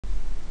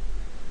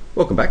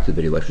Welcome back to the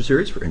video lecture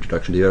series for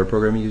Introduction to Data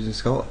Programming using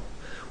Scala.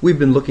 We've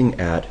been looking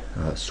at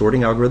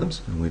sorting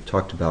algorithms, and we've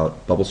talked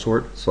about bubble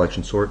sort,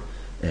 selection sort,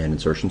 and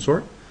insertion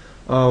sort.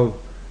 In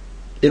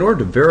order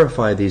to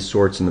verify these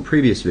sorts in the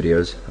previous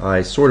videos,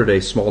 I sorted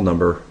a small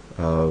number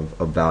of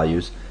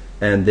values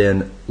and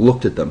then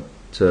looked at them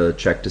to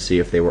check to see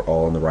if they were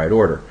all in the right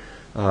order.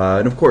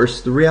 And of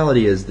course, the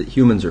reality is that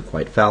humans are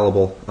quite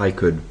fallible. I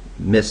could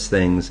miss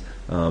things,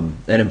 and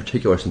in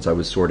particular, since I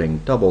was sorting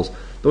doubles,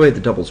 the way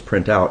the doubles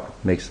print out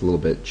makes it a little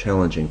bit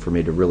challenging for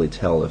me to really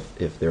tell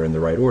if they're in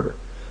the right order.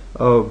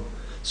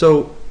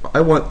 So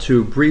I want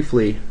to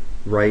briefly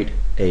write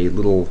a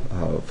little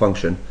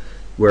function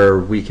where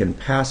we can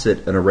pass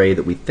it an array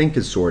that we think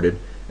is sorted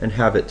and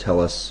have it tell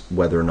us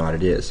whether or not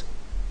it is.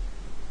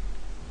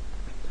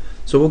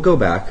 So we'll go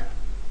back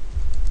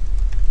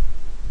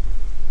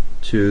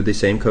to the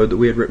same code that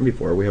we had written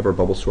before. We have our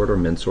bubble sort, our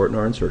min sort, and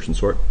our insertion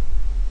sort.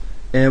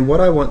 And what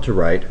I want to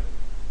write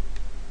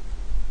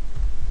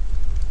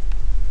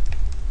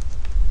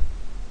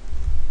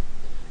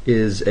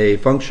is a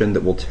function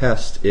that will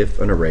test if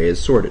an array is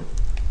sorted.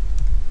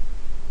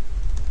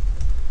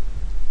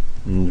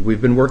 And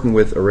we've been working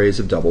with arrays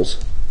of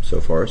doubles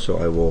so far, so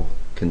I will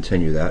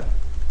continue that.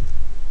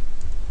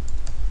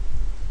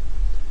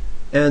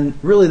 And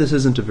really this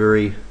isn't a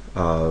very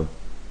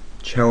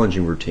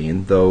challenging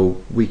routine,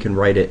 though we can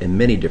write it in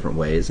many different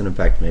ways, and in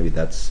fact maybe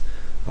that's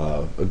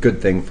a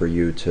good thing for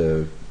you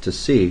to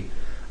see.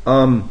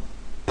 So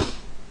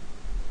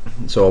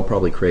I'll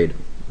probably create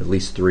at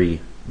least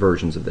 3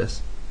 versions of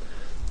this.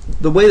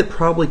 The way that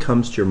probably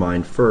comes to your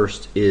mind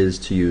first is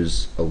to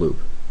use a loop.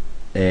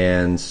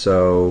 And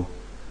so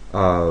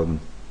if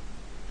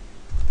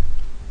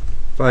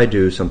I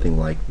do something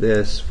like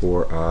this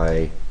for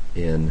I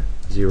in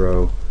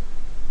 0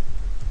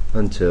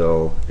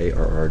 until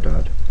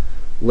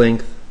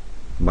arr.length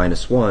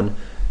minus 1,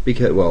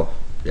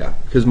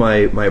 because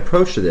my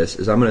approach to this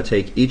is I'm going to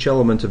take each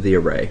element of the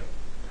array.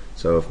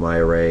 So if my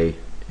array,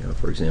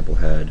 for example,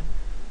 had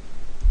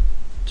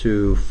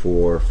 2,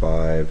 4,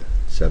 5,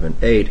 7,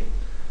 8,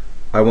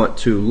 I want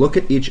to look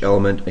at each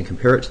element and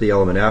compare it to the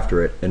element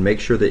after it and make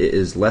sure that it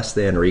is less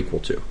than or equal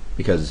to,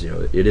 because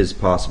it is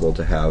possible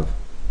to have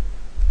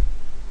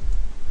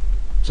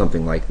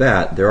something like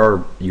that.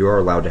 You are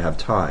allowed to have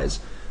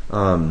ties,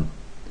 and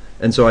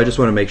so I just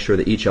want to make sure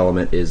that each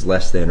element is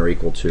less than or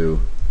equal to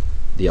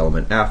the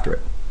element after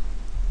it.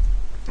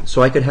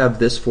 So I could have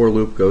this for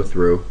loop go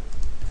through,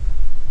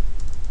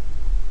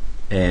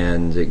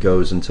 and it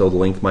goes until the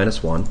length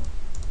minus 1.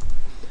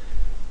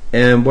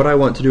 And what I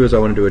want to do is I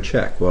want to do a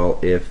check. Well,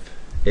 if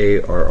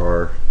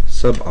arr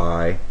sub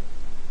I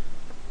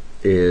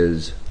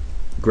is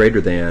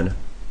greater than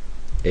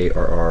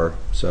arr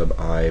sub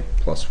I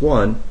plus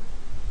 1,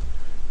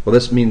 well,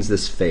 this means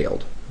this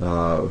failed.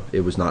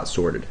 It was not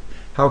sorted.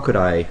 How could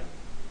I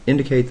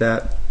indicate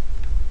that?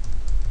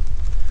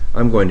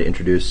 I'm going to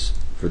introduce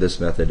for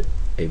this method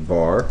a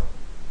var.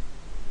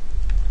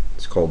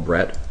 It's called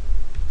Brett,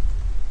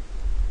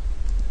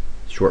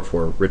 short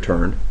for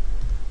return.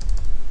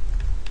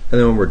 And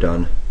then when we're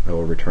done, I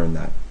will return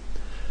that.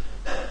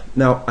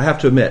 Now, I have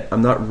to admit,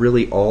 I'm not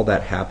really all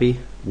that happy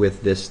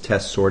with this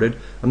test sorted.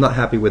 I'm not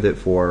happy with it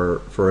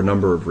for a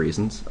number of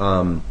reasons.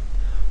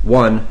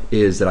 One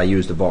is that I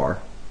used a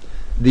var.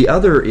 The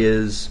other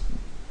is,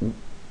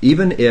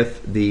 even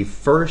if the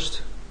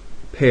first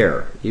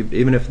pair,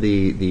 even if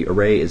the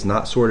array is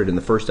not sorted in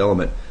the first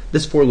element,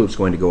 this for loop is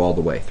going to go all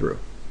the way through.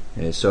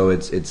 Okay, so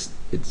it's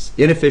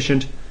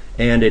inefficient,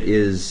 and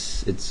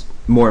it's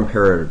more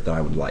imperative than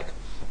I would like.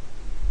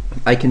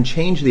 I can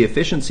change the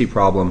efficiency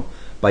problem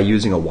by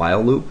using a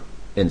while loop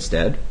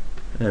instead,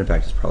 and in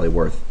fact it's probably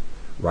worth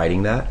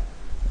writing that.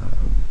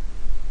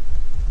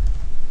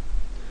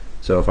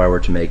 So if I were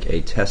to make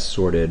a test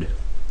sorted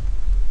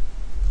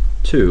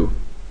 2,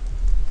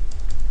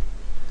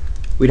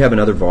 we'd have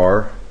another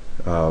var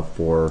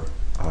for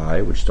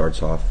I, which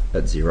starts off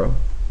at 0,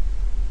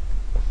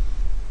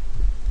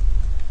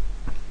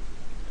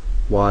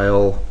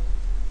 while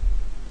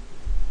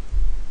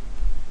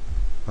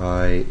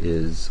I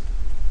is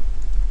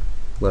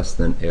less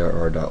than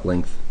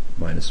arr.length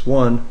minus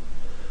 1.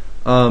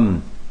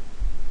 And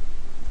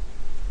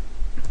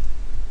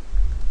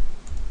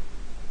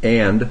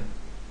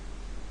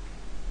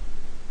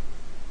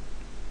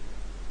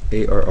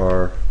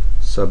arr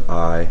sub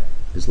I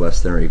is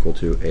less than or equal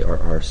to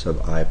arr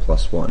sub I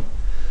plus 1.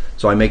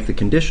 So I make the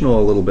conditional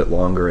a little bit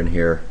longer in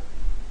here,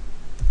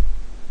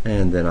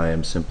 and then I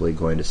am simply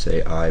going to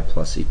say I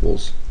plus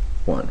equals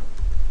 1.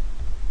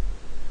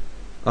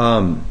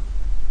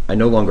 I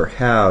no longer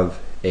have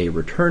a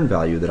return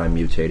value that I'm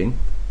mutating,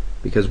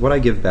 because what I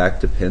give back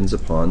depends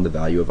upon the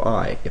value of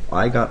I. If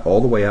I got all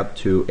the way up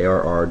to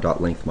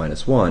arr.length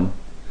minus 1,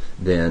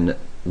 then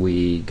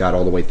we got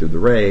all the way through the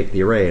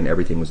array and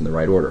everything was in the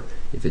right order.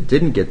 If it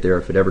didn't get there,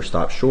 if it ever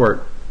stopped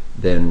short,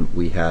 then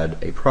we had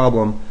a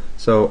problem.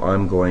 So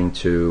I'm going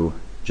to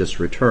just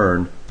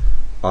return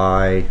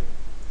I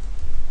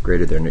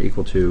greater than or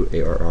equal to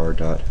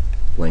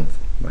arr.length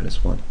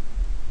minus 1.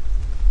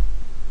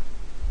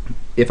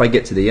 if I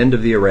get to the end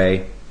of the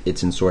array,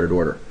 it's in sorted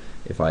order.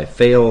 If I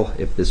fail,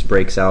 if this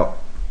breaks out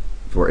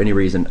for any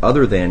reason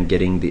other than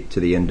getting to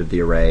the end of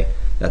the array,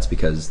 that's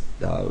because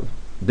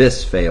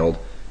this failed,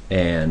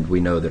 and we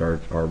know that our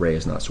array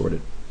is not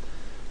sorted.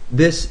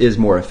 This is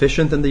more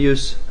efficient than the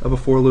use of a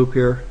for loop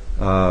here,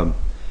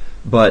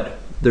 but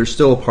there's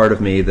still a part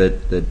of me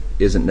that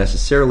isn't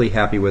necessarily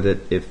happy with it.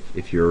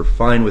 If you're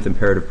fine with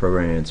imperative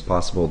programming, it's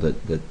possible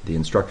that the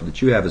instructor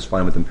that you have is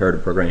fine with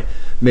imperative programming,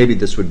 maybe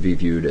this would be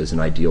viewed as an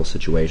ideal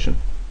situation.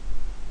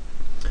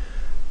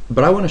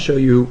 But I want to show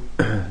you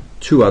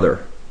two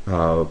other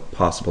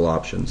possible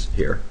options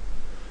here.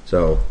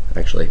 So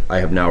actually, I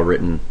have now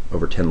written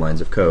over 10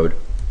 lines of code.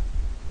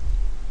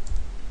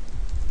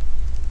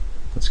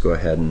 Let's go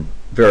ahead and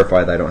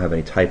verify that I don't have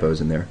any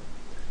typos in there,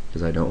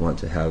 because I don't want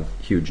to have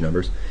huge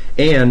numbers.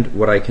 And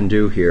what I can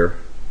do here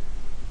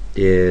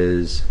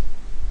is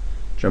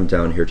jump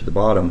down here to the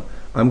bottom.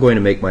 I'm going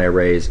to make my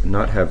arrays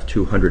not have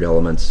 200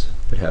 elements,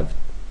 but have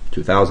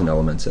 2,000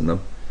 elements in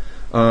them.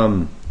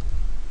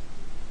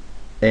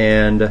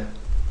 And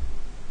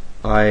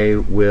I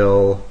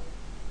will,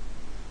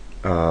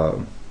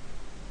 in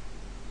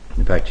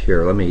fact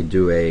here, let me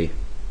do a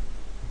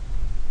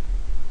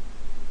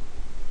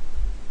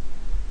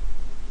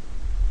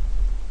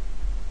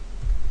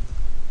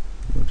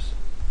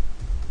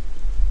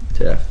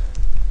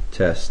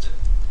test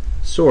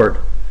sort.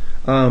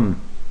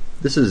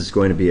 This is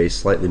going to be a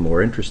slightly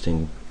more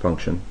interesting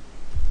function.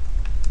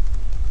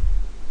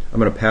 I'm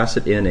going to pass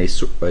it in a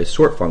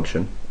sort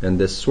function, and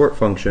this sort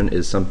function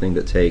is something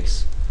that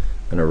takes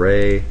an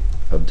array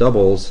of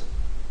doubles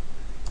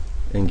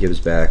and gives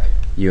back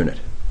unit.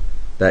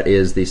 That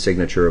is the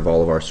signature of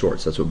all of our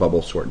sorts. That's what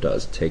bubble sort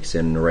does. It takes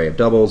in an array of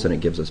doubles and it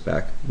gives us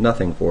back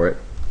nothing for it.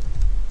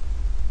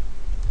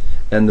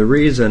 And the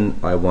reason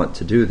I want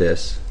to do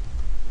this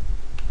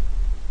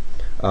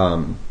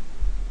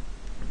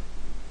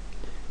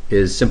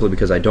is simply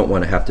because I don't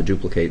want to have to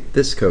duplicate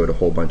this code a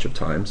whole bunch of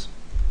times.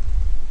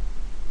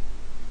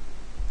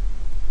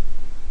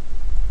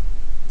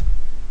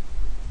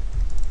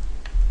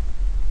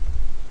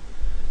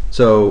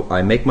 So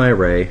I make my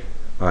array,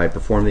 I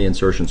perform the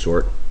insertion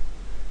sort,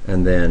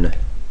 and then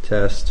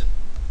test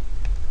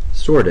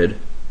sorted.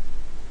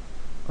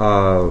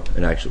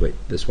 And actually,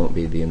 wait, this won't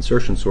be the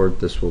insertion sort,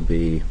 this will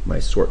be my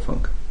sort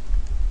func,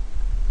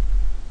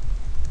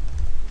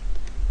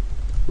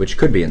 which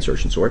could be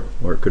insertion sort,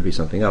 or it could be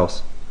something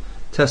else.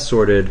 Test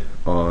sorted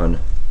on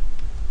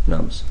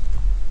nums.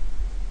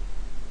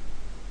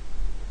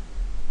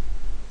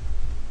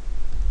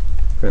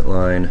 Print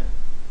line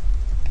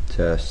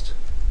test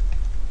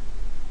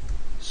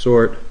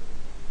sort,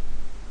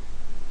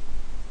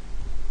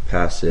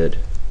 pass it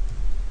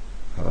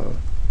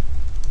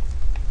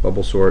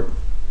bubble sort,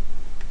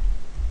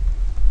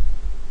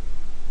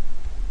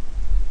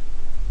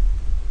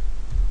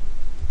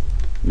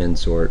 min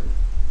sort,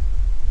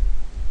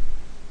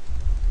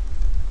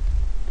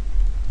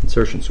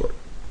 insertion sort.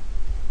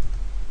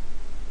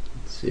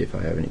 Let's see if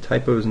I have any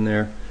typos in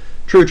there.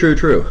 True, true,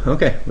 true.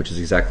 Okay, which is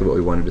exactly what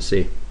we wanted to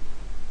see.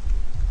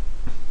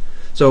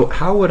 So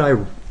how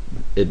would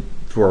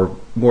for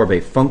more of a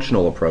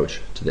functional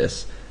approach to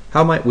this,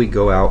 how might we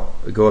go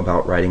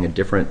about writing a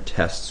different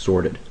test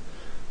sorted?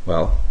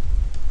 Well,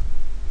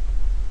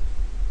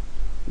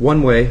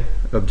 one way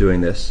of doing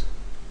this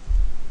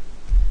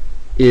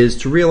is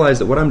to realize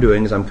that what I'm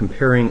doing is I'm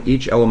comparing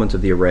each element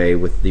of the array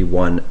with the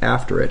one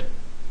after it.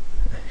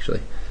 Actually,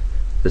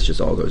 this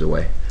just all goes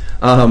away.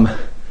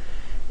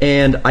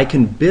 And I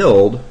can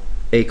build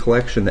a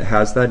collection that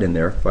has that in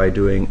there by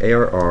doing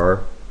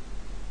arr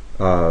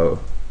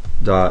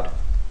dot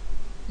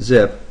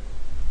zip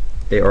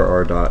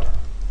arr dot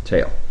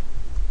tail.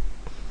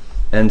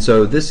 And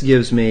so this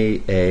gives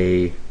me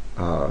an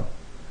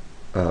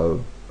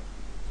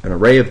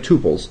array of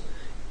tuples,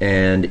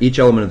 and each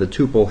element of the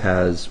tuple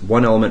has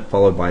one element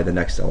followed by the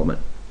next element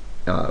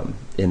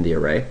in the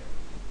array.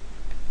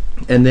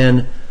 And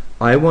then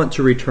I want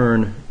to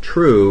return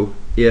true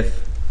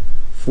if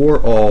for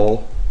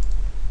all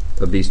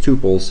of these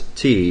tuples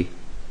t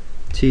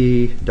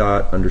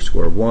dot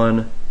underscore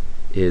 1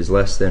 is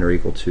less than or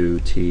equal to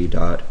t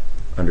dot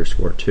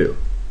underscore 2.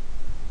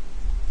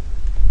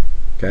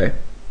 Okay?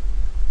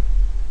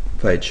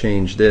 If I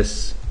change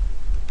this,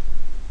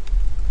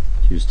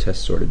 use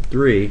test sorted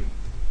 3,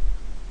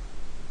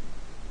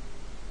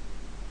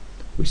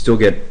 we still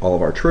get all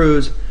of our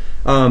trues.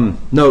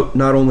 Note,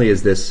 not only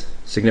is this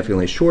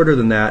significantly shorter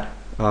than that,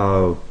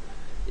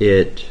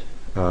 it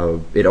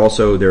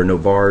also, there are no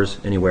vars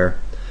anywhere.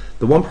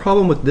 The one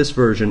problem with this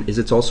version is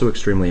it's also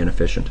extremely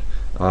inefficient.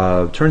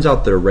 Turns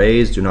out that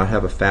arrays do not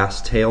have a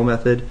fast tail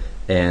method,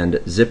 and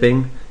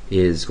zipping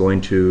is going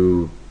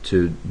to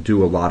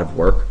do a lot of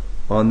work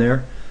on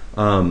there.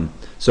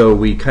 So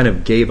we kind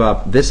of gave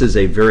up. This is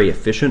a very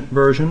efficient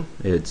version.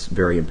 It's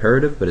very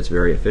imperative, but it's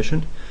very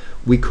efficient.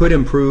 We could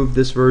improve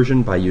this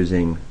version by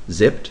using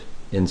zipped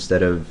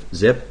instead of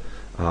zip,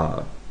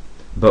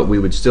 but we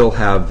would still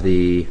have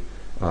the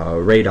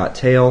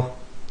array.tail,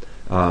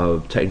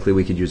 Technically,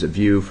 we could use a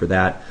view for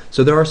that.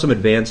 So there are some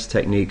advanced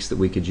techniques that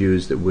we could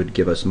use that would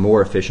give us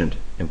more efficient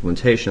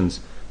implementations,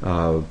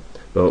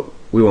 but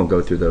we won't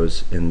go through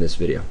those in this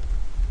video.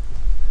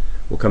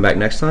 We'll come back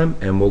next time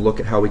and we'll look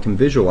at how we can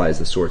visualize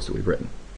the sorts that we've written.